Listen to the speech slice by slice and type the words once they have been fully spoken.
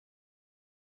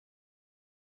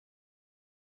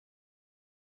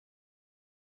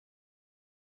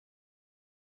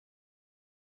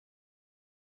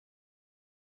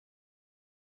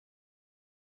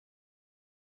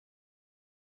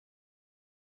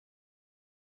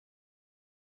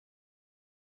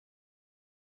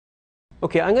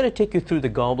Okay, I'm going to take you through the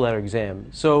gallbladder exam.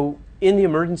 So in the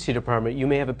emergency department, you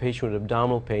may have a patient with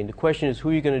abdominal pain. The question is, who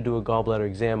are you going to do a gallbladder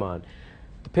exam on?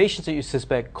 The patients that you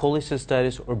suspect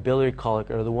cholecystitis or biliary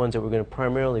colic are the ones that we're going to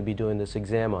primarily be doing this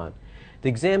exam on. The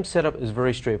exam setup is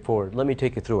very straightforward. Let me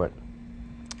take you through it.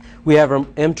 We have our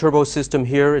M-turbo system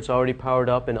here. It's already powered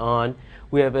up and on.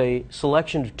 We have a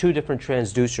selection of two different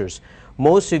transducers.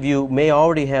 Most of you may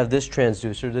already have this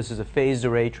transducer. This is a phased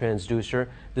array transducer.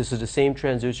 This is the same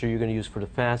transducer you're going to use for the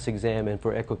FAST exam and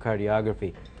for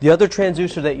echocardiography. The other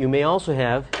transducer that you may also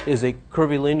have is a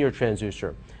curvilinear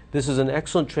transducer. This is an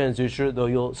excellent transducer, though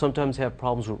you'll sometimes have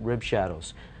problems with rib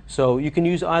shadows. So you can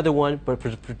use either one, but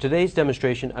for today's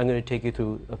demonstration, I'm going to take you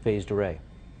through a phased array.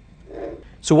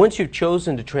 So once you've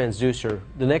chosen the transducer,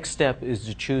 the next step is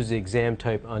to choose the exam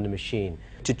type on the machine.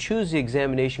 To choose the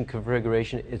examination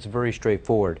configuration, it's very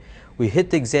straightforward. We hit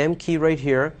the exam key right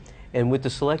here, and with the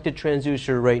selected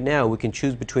transducer right now, we can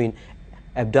choose between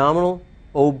abdominal,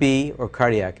 OB, or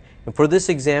cardiac. And for this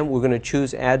exam, we're going to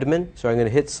choose abdomen, so I'm going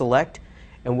to hit select,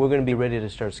 and we're going to be ready to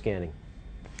start scanning.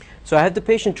 So I have the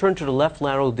patient turn to the left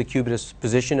lateral decubitus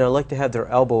position, and I like to have their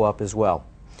elbow up as well.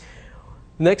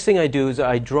 The next thing I do is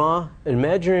I draw an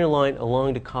imaginary line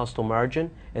along the costal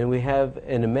margin, and we have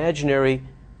an imaginary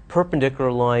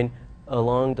perpendicular line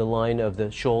along the line of the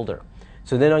shoulder.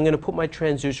 So then I'm going to put my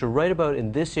transducer right about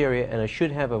in this area, and I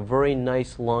should have a very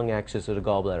nice long axis of the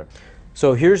gallbladder.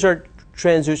 So here's our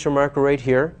transducer marker right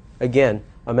here. Again,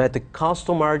 I'm at the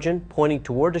costal margin pointing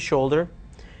toward the shoulder,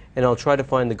 and I'll try to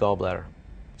find the gallbladder.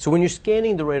 So when you're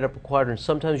scanning the right upper quadrant,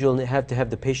 sometimes you'll have to have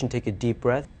the patient take a deep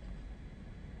breath.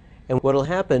 And what will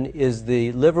happen is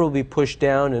the liver will be pushed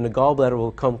down and the gallbladder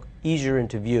will come easier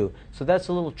into view. So that's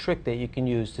a little trick that you can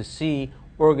use to see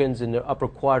organs in the upper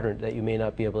quadrant that you may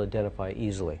not be able to identify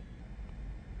easily.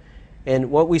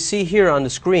 And what we see here on the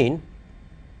screen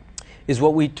is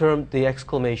what we term the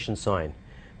exclamation sign.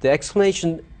 The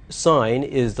exclamation sign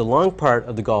is the long part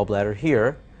of the gallbladder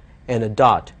here and a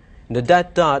dot. And the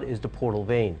dot is the portal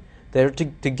vein. They're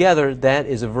together, that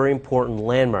is a very important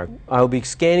landmark. I'll be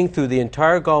scanning through the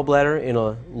entire gallbladder in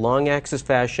a long axis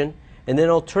fashion, and then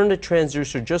I'll turn the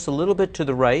transducer just a little bit to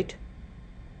the right,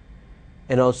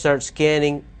 and I'll start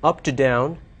scanning up to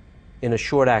down in a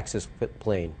short axis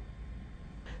plane.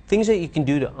 Things that you can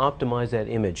do to optimize that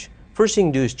image. First thing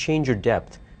you can do is change your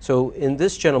depth. So in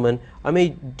this gentleman, I may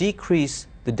decrease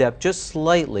the depth just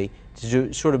slightly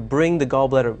to sort of bring the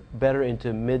gallbladder better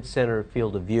into mid-center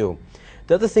field of view.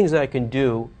 The other things that I can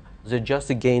do is adjust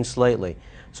the gain slightly.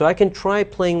 So I can try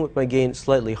playing with my gain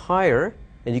slightly higher,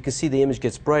 and you can see the image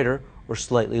gets brighter, or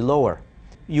slightly lower.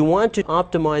 You want to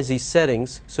optimize these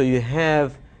settings so you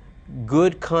have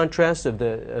good contrast of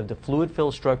the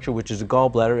fluid-filled structure, which is the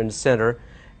gallbladder in the center,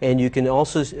 and you can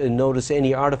also notice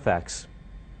any artifacts.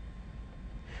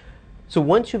 So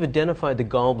once you've identified the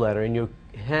gallbladder and you're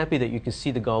happy that you can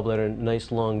see the gallbladder in a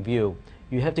nice long view,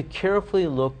 you have to carefully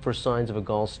look for signs of a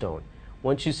gallstone.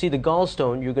 Once you see the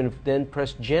gallstone, you're going to then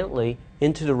press gently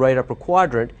into the right upper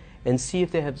quadrant and see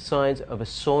if they have signs of a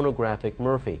sonographic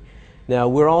Murphy. Now,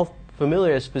 we're all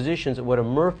familiar as physicians what a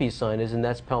Murphy sign is, and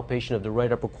that's palpation of the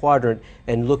right upper quadrant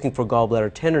and looking for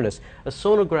gallbladder tenderness. A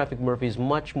sonographic Murphy is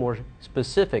much more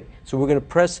specific, so we're going to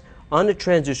press on the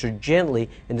transducer gently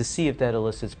and to see if that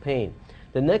elicits pain.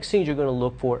 The next things you're going to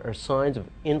look for are signs of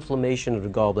inflammation of the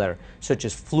gallbladder, such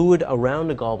as fluid around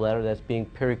the gallbladder, that's being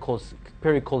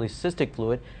pericholecystic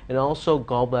fluid, and also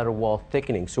gallbladder wall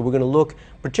thickening. So we're going to look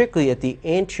particularly at the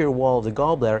anterior wall of the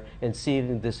gallbladder and see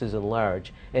if this is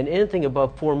enlarged. And anything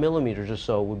above 4 millimeters or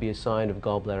so would be a sign of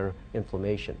gallbladder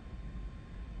inflammation.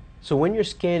 So when you're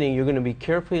scanning, you're going to be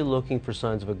carefully looking for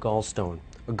signs of a gallstone.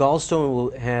 A gallstone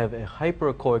will have a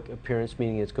hyperechoic appearance,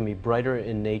 meaning it's going to be brighter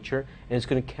in nature, and it's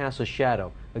going to cast a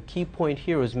shadow. A key point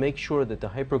here is make sure that the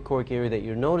hyperechoic area that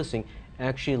you're noticing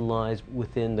actually lies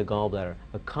within the gallbladder.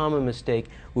 A common mistake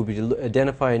would be to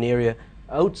identify an area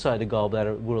outside the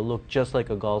gallbladder where it will look just like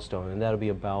a gallstone, and that'll be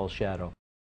a bowel shadow.